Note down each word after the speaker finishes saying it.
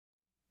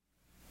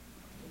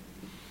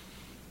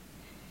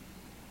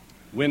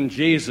When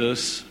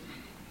Jesus,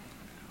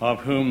 of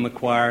whom the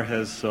choir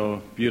has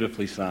so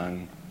beautifully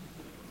sung,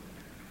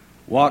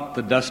 walked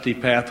the dusty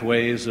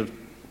pathways of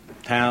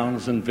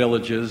towns and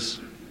villages,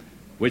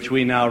 which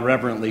we now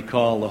reverently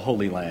call the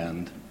Holy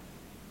Land,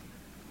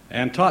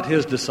 and taught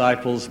his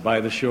disciples by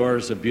the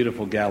shores of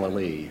beautiful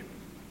Galilee,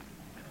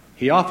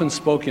 he often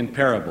spoke in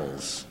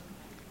parables,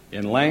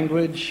 in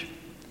language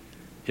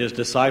his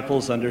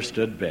disciples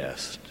understood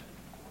best.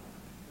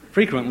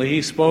 Frequently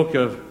he spoke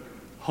of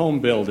home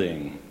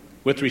building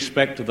with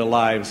respect to the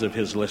lives of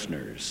his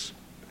listeners.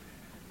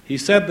 He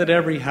said that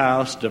every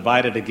house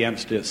divided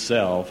against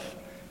itself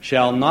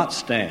shall not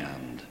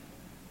stand,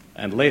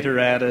 and later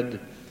added,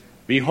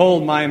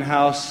 "Behold, mine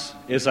house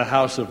is a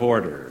house of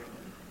order,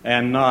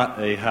 and not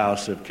a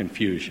house of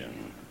confusion."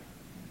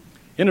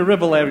 In a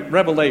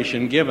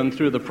revelation given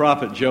through the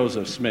prophet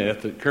Joseph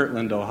Smith at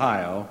Kirtland,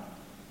 Ohio,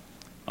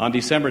 on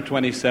December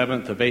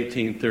 27th of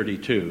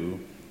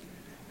 1832,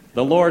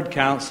 the Lord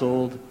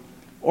counseled,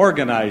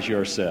 "Organize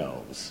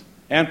yourselves,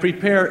 and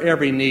prepare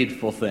every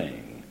needful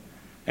thing,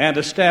 and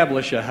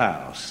establish a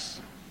house,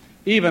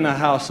 even a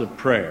house of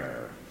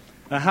prayer,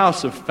 a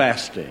house of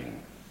fasting,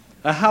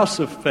 a house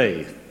of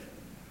faith,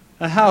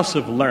 a house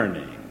of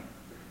learning,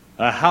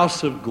 a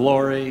house of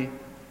glory,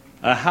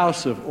 a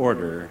house of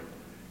order,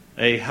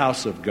 a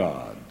house of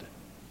God."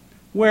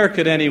 Where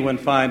could anyone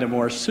find a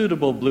more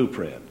suitable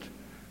blueprint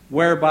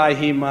whereby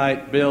he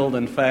might build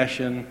and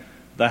fashion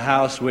the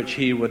house which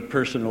he would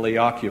personally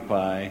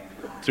occupy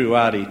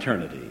throughout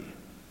eternity?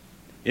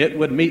 It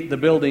would meet the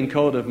building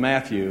code of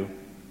Matthew,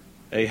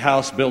 a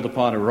house built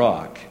upon a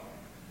rock.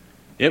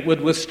 It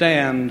would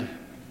withstand,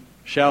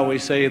 shall we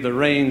say, the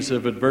rains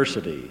of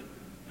adversity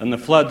and the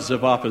floods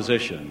of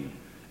opposition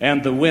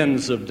and the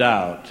winds of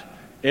doubt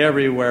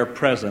everywhere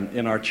present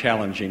in our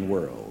challenging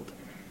world.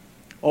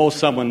 Oh,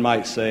 someone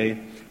might say,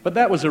 but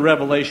that was a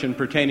revelation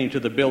pertaining to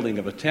the building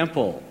of a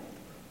temple.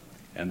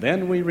 And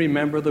then we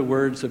remember the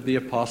words of the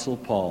Apostle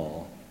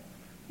Paul,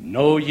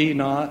 "Know ye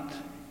not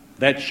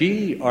that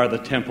ye are the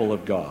temple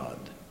of God,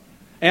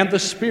 and the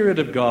Spirit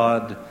of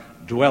God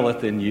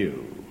dwelleth in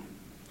you?"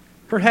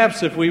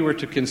 Perhaps if we were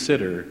to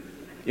consider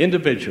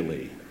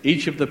individually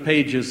each of the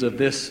pages of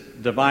this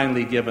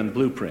divinely given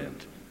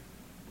blueprint,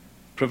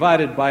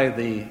 provided by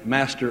the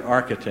master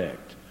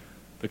architect,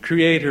 the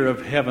creator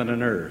of heaven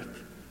and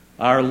earth,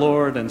 our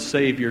Lord and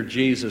Savior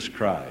Jesus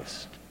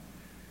Christ,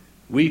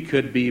 we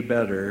could be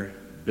better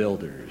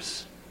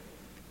builders.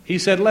 He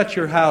said, "Let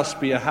your house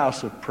be a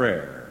house of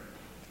prayer."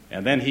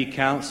 And then he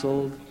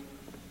counseled,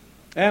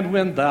 "And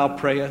when thou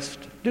prayest,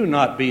 do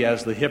not be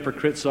as the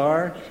hypocrites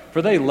are,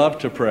 for they love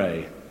to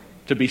pray,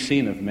 to be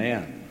seen of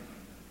men.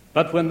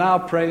 But when thou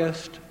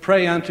prayest,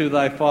 pray unto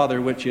thy Father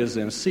which is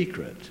in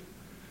secret.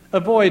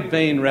 Avoid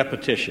vain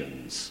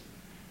repetitions.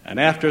 And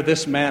after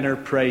this manner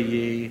pray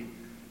ye,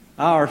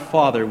 Our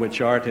Father which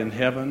art in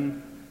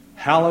heaven,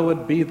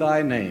 hallowed be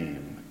thy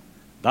name.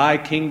 Thy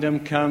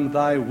kingdom come,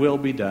 thy will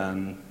be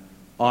done,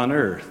 on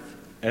earth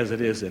as it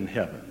is in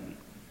heaven.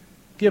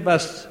 Give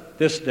us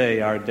this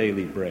day our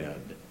daily bread,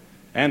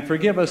 and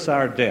forgive us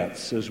our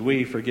debts as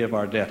we forgive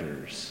our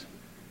debtors.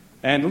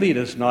 And lead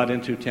us not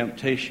into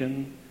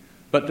temptation,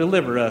 but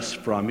deliver us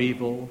from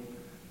evil.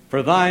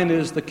 For thine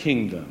is the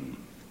kingdom,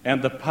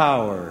 and the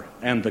power,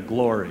 and the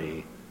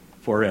glory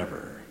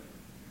forever."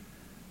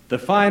 The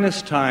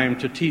finest time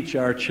to teach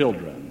our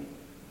children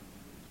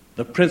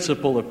the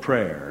principle of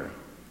prayer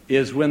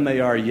is when they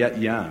are yet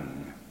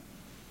young.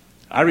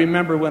 I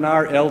remember when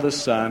our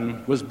eldest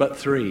son was but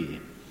 3.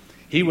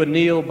 He would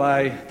kneel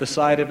by the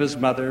side of his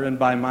mother and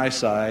by my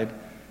side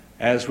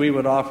as we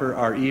would offer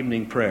our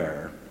evening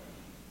prayer.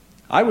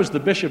 I was the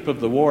bishop of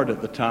the ward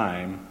at the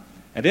time,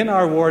 and in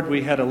our ward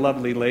we had a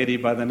lovely lady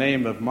by the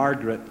name of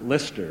Margaret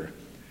Lister,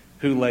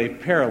 who lay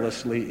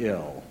perilously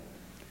ill.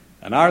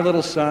 And our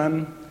little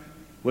son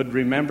would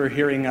remember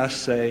hearing us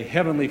say,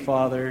 "Heavenly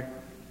Father,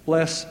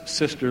 bless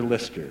Sister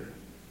Lister."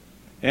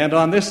 And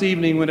on this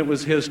evening when it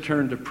was his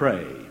turn to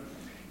pray,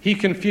 he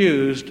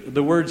confused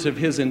the words of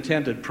his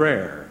intended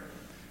prayer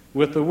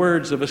with the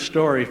words of a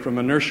story from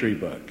a nursery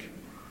book.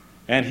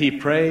 And he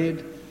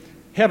prayed,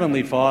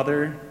 "Heavenly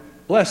Father,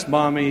 bless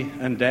Mommy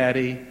and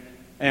Daddy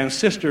and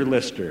Sister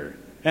Lister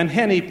and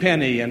Henny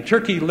Penny and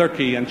Turkey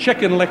Lurkey and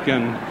Chicken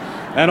Lickin'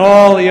 and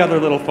all the other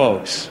little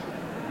folks."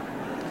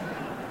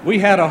 We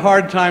had a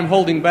hard time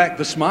holding back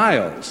the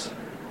smiles.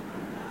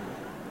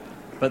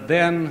 But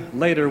then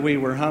later we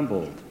were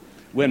humbled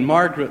when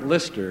Margaret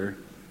Lister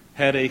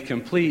had a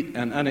complete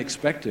and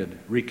unexpected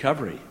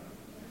recovery.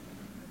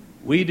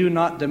 We do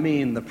not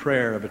demean the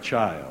prayer of a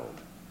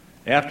child.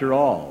 After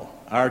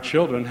all, our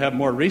children have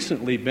more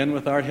recently been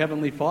with our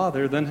Heavenly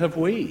Father than have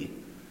we.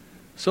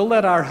 So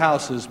let our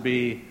houses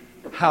be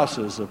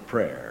houses of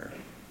prayer.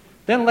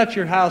 Then let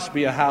your house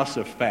be a house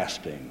of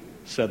fasting,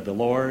 said the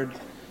Lord.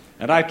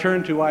 And I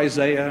turned to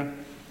Isaiah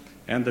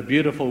and the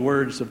beautiful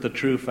words of the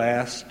true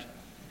fast.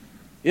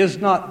 "Is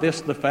not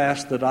this the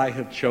fast that I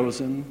have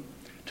chosen?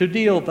 To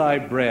deal thy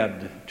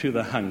bread to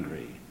the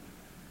hungry,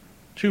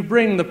 to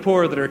bring the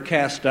poor that are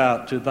cast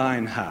out to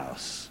thine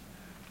house,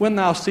 When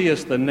thou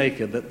seest the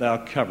naked, that thou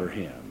cover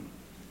him,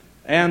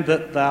 and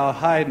that thou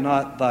hide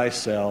not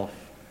thyself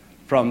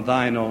from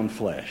thine own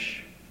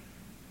flesh.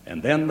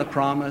 And then the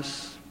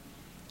promise,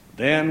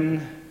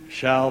 then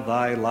shall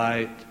thy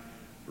light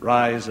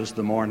rise as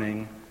the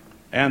morning,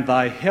 and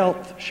thy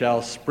health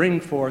shall spring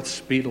forth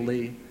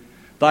speedily.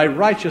 Thy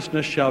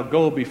righteousness shall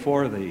go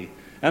before thee,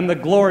 and the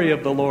glory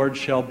of the Lord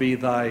shall be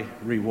thy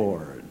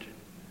reward.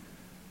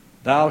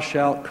 Thou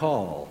shalt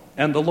call,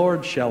 and the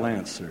Lord shall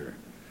answer.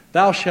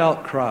 Thou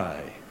shalt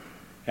cry,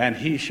 and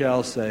he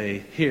shall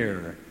say,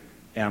 Here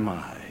am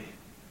I.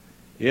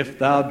 If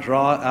thou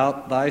draw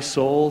out thy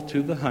soul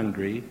to the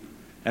hungry,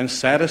 and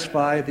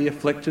satisfy the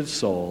afflicted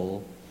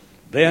soul,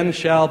 then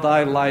shall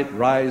thy light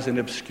rise in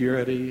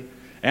obscurity,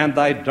 and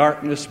thy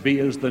darkness be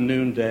as the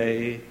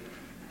noonday.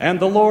 And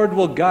the Lord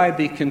will guide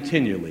thee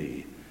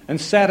continually, and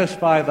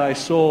satisfy thy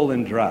soul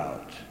in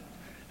drought.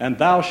 And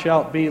thou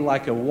shalt be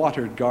like a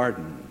watered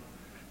garden,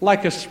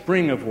 like a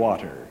spring of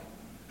water,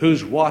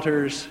 whose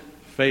waters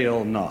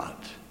fail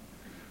not.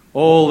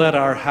 Oh, let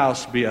our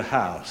house be a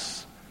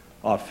house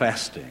of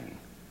fasting.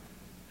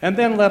 And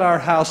then let our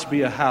house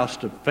be a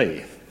house of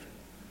faith.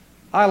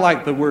 I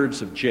like the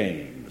words of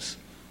James.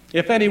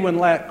 If anyone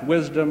lack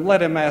wisdom,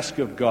 let him ask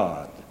of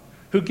God,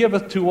 who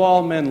giveth to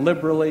all men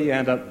liberally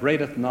and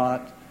upbraideth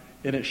not,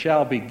 and it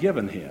shall be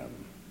given him.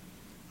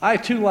 I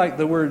too like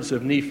the words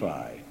of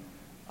Nephi.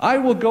 I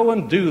will go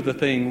and do the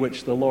thing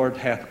which the Lord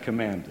hath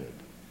commanded.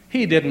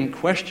 He didn't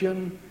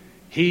question,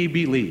 he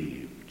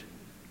believed.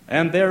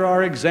 And there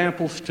are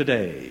examples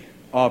today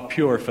of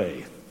pure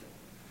faith.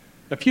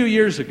 A few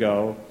years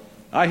ago,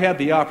 I had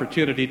the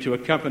opportunity to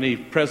accompany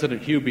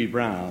President Hugh B.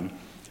 Brown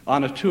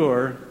on a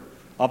tour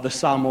of the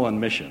Samoan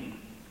mission.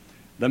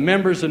 The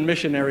members and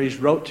missionaries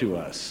wrote to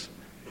us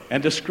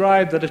and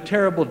described that a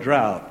terrible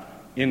drought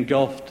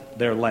engulfed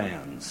their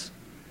lands.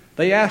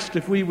 They asked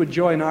if we would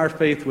join our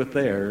faith with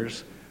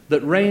theirs,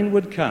 that rain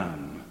would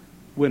come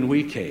when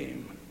we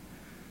came.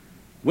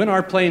 When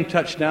our plane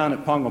touched down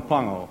at Pongo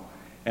Pongo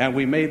and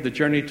we made the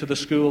journey to the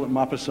school at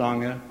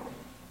Mapasanga,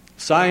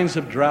 signs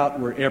of drought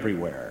were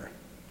everywhere.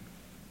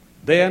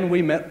 Then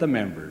we met the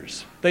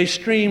members. They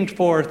streamed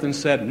forth and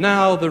said,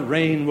 Now the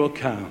rain will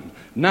come.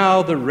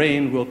 Now the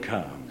rain will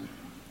come.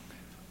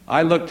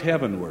 I looked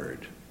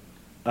heavenward.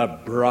 A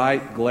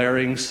bright,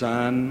 glaring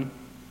sun,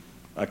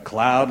 a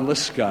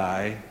cloudless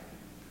sky.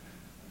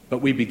 But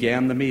we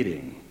began the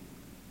meeting.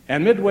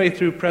 And midway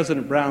through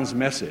President Brown's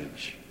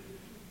message,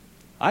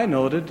 I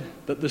noted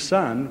that the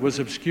sun was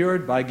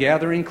obscured by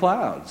gathering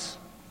clouds.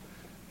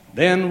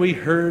 Then we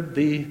heard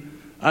the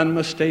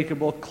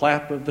unmistakable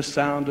clap of the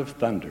sound of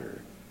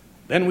thunder.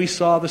 Then we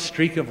saw the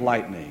streak of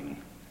lightning.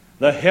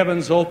 The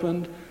heavens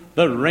opened,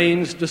 the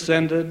rains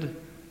descended,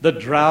 the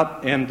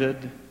drought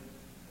ended,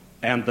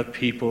 and the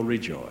people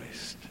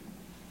rejoiced.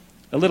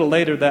 A little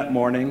later that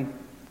morning,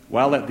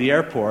 while at the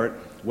airport,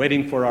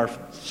 waiting for our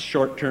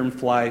short-term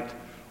flight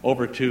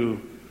over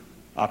to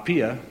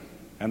Apia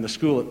and the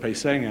school at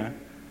Pasenga,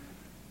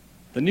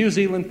 the New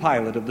Zealand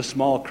pilot of the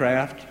small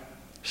craft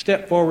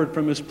stepped forward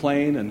from his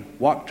plane and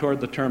walked toward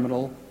the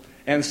terminal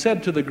and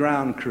said to the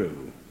ground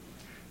crew,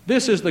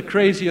 This is the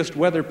craziest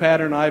weather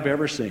pattern I've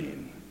ever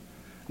seen.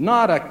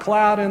 Not a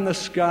cloud in the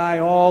sky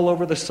all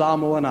over the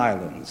Samoan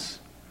Islands,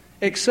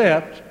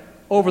 except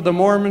over the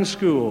Mormon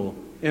school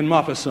in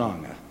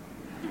Mapasanga.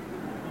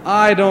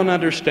 I don't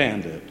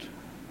understand it.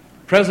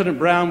 President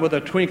Brown, with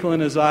a twinkle in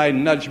his eye,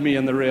 nudged me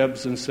in the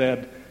ribs and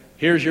said,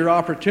 Here's your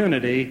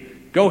opportunity.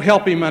 Go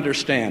help him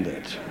understand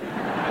it.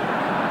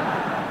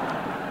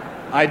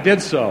 I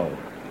did so.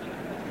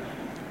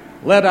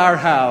 Let our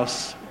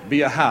house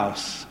be a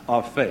house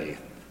of faith.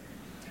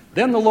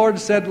 Then the Lord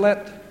said,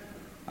 Let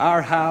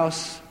our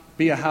house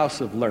be a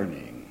house of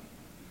learning.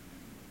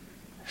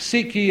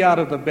 Seek ye out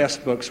of the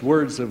best books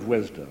words of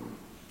wisdom.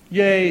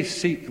 Yea,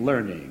 seek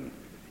learning,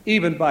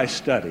 even by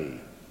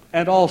study,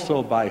 and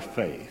also by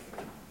faith.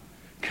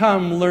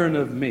 Come learn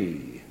of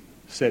me,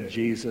 said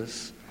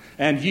Jesus,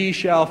 and ye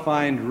shall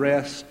find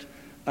rest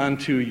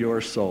unto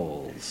your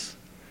souls.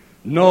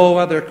 No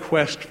other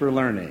quest for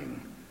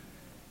learning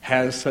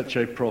has such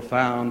a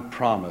profound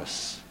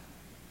promise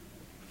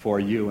for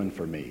you and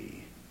for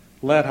me.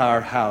 Let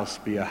our house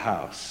be a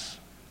house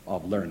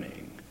of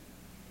learning.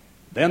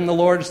 Then the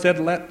Lord said,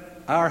 Let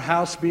our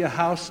house be a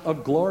house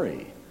of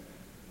glory.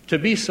 To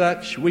be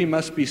such, we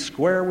must be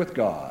square with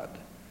God,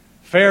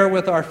 fair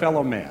with our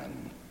fellow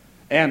men,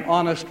 and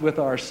honest with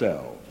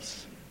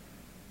ourselves.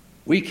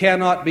 We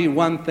cannot be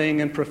one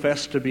thing and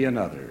profess to be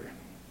another.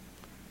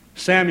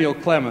 Samuel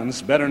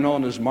Clemens, better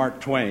known as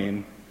Mark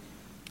Twain,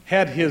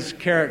 had his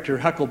character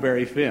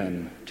Huckleberry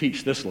Finn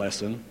teach this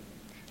lesson.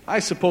 I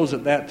suppose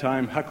at that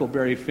time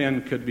Huckleberry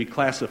Finn could be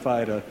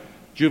classified a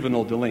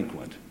juvenile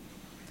delinquent.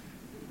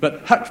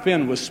 But Huck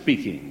Finn was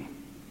speaking,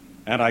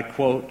 and I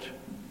quote,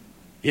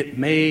 It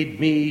made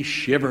me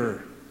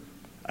shiver,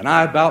 and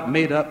I about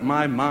made up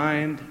my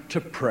mind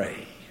to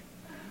pray.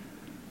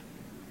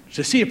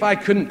 To see if I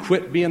couldn't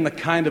quit being the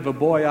kind of a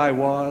boy I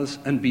was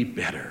and be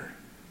better.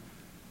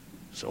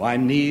 So I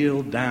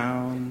kneeled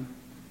down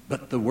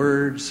But the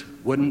words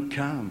wouldn't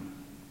come.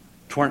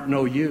 'Twarn't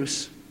no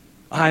use.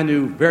 I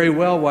knew very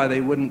well why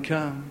they wouldn't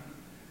come.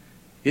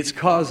 It's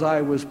 'cause I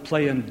was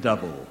playing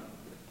double.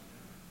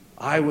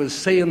 I was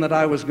saying that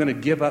I was going to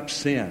give up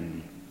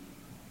sin,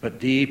 but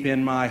deep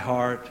in my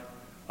heart,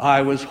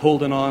 I was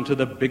holding on to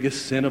the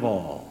biggest sin of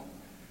all.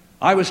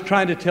 I was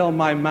trying to tell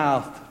my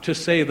mouth to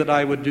say that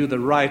I would do the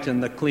right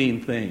and the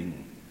clean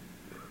thing.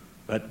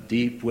 But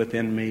deep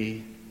within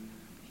me,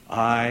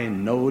 I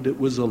knowed it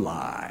was a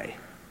lie.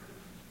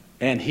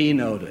 And he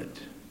knowed it.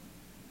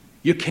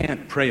 You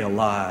can't pray a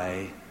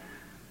lie.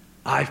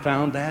 I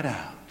found that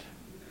out.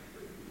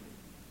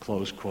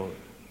 Close quote.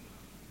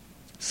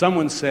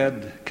 Someone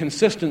said,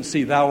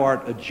 consistency, thou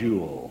art a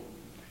jewel.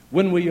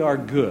 When we are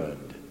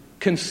good,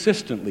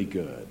 consistently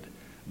good,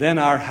 then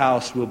our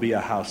house will be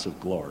a house of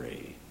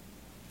glory.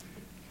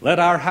 Let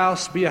our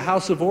house be a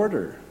house of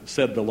order,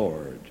 said the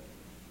Lord.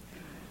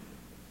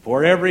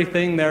 For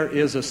everything there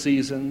is a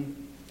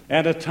season,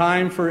 and a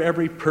time for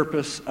every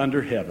purpose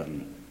under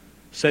heaven,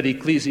 said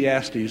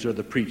Ecclesiastes, or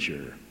the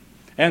preacher.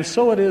 And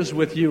so it is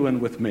with you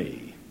and with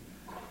me.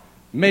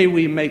 May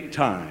we make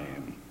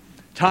time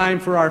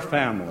for our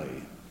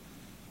family,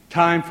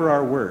 time for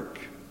our work,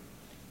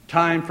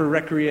 time for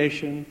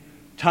recreation,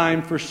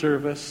 time for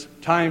service,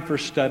 time for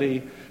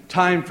study,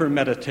 time for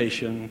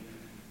meditation,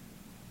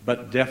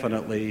 but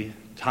definitely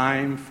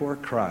time for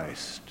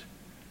Christ.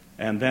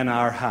 And then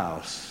our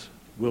house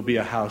will be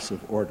a house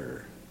of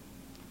order.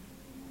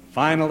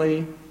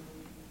 Finally,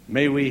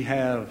 may we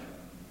have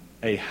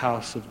a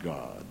house of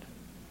God.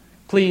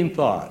 Clean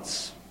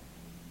thoughts,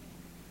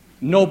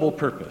 noble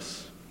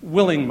purpose,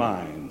 willing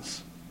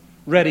minds,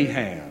 ready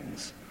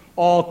hands,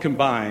 all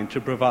combine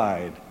to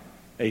provide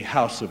a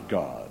house of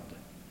God.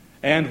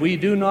 And we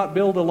do not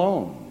build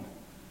alone,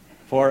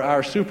 for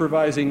our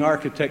supervising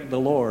architect, the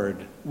Lord,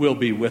 will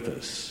be with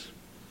us.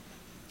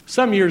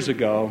 Some years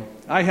ago,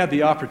 I had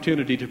the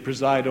opportunity to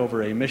preside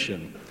over a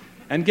mission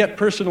and get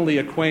personally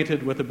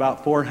acquainted with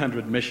about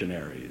 400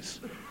 missionaries.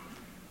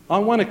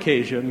 On one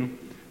occasion,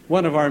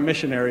 one of our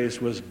missionaries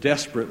was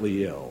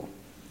desperately ill.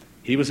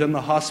 He was in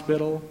the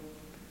hospital.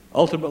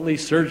 Ultimately,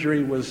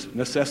 surgery was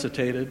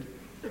necessitated.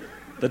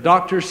 The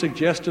doctor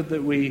suggested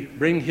that we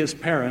bring his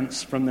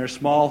parents from their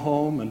small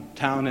home and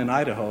town in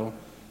Idaho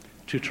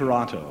to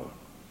Toronto.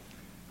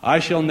 I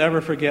shall never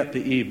forget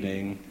the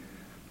evening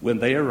when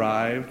they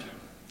arrived,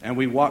 and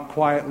we walked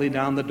quietly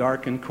down the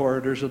darkened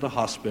corridors of the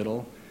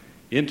hospital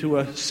into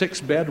a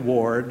 6-bed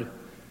ward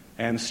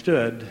and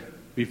stood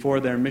before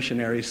their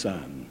missionary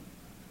son.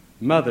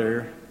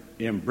 Mother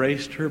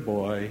embraced her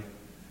boy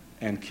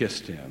and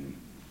kissed him.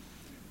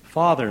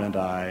 Father and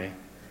I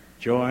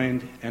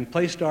joined and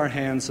placed our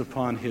hands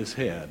upon his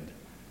head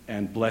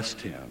and blessed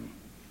him.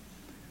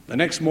 The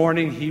next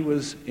morning, he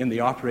was in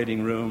the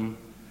operating room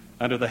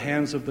under the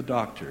hands of the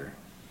doctor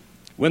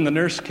when the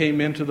nurse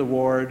came into the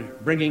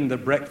ward bringing the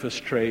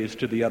breakfast trays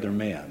to the other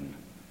men.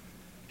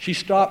 She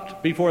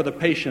stopped before the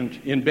patient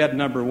in bed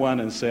number 1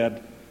 and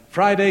said,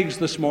 "Fried eggs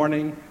this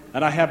morning,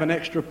 and I have an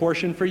extra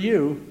portion for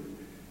you."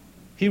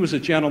 He was a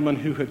gentleman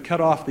who had cut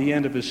off the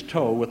end of his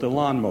toe with a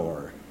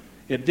lawnmower.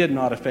 It did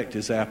not affect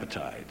his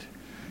appetite.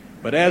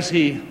 But as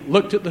he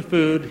looked at the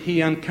food,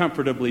 he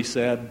uncomfortably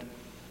said,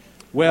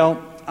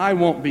 "Well, I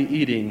won't be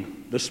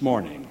eating this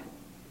morning."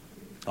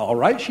 "All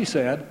right," she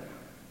said,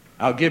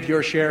 "I'll give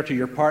your share to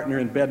your partner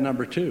in bed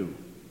number 2.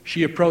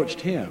 She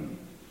approached him,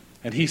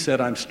 and he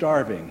said, "I'm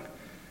starving,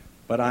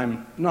 but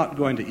I'm not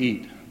going to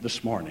eat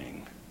this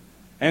morning."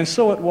 And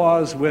so it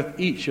was with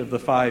each of the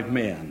 5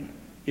 men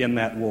in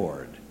that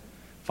ward.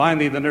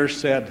 Finally, the nurse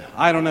said,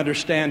 "I don't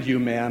understand you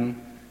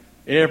men.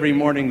 Every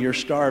morning you're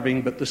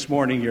starving, but this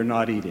morning you're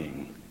not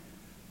eating."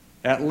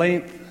 At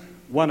length,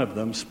 one of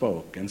them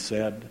spoke and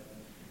said,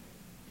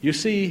 "You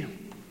see,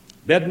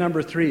 bed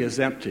number 3 is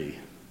empty.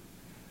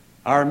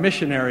 Our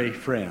missionary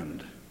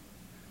friend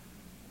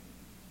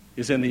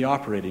is in the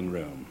operating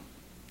room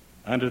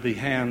under the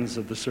hands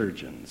of the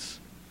surgeons.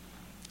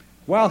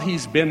 While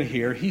he's been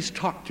here, he's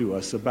talked to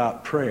us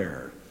about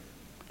prayer,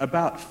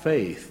 about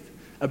faith,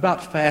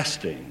 about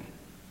fasting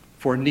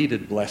for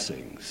needed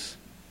blessings."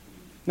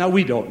 Now,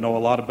 we don't know a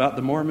lot about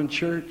the Mormon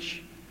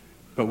Church,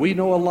 but we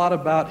know a lot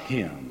about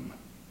him.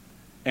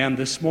 And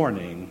this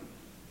morning,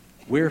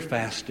 we're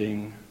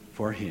fasting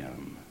for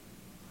him.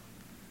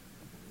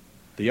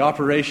 The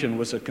operation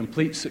was a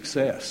complete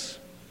success.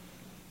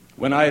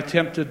 When I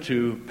attempted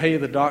to pay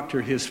the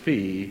doctor his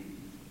fee,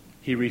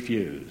 he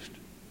refused.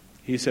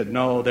 He said,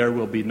 "No, there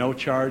will be no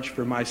charge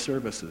for my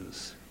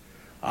services."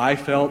 I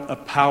felt a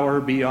power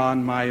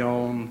beyond my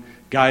own,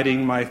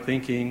 guiding my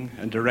thinking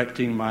and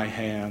directing my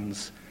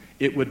hands.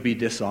 It would be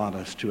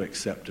dishonest to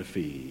accept a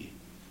fee.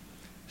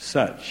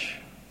 Such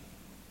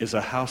is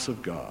a house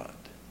of God.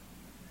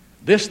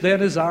 This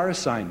then is our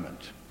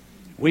assignment.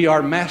 We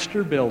are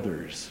master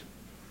builders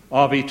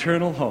of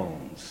eternal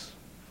homes,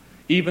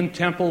 even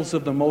temples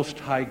of the Most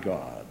High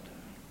God.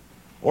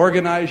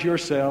 Organize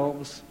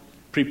yourselves,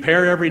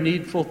 prepare every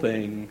needful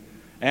thing,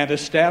 and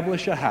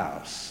establish a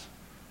house,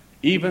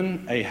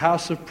 even a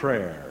house of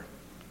prayer,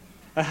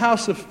 a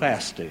house of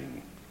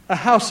fasting, a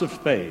house of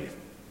faith,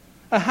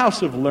 a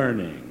house of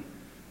learning,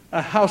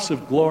 a house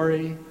of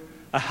glory,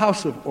 a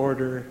house of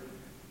order,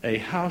 a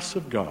house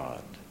of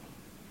God.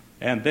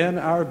 And then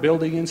our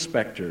building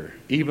inspector,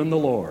 even the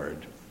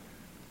Lord,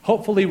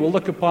 hopefully will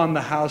look upon the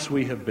house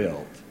we have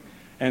built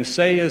and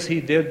say, as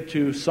he did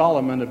to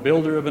Solomon, a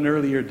builder of an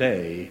earlier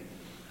day,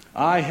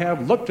 I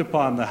have looked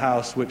upon the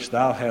house which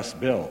thou hast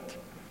built,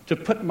 to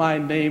put my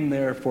name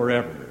there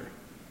forever,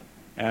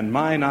 and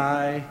mine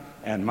eye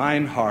and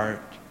mine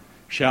heart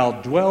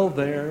shall dwell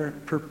there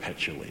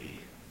perpetually.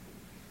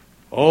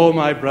 Oh,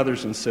 my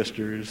brothers and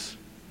sisters,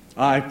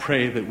 I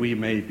pray that we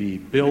may be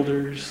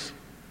builders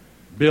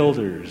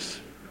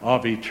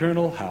of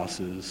eternal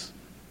houses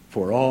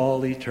for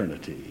all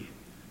eternity.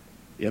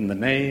 In the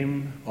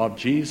name of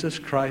Jesus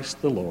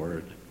Christ the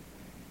Lord,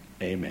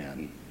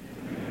 amen.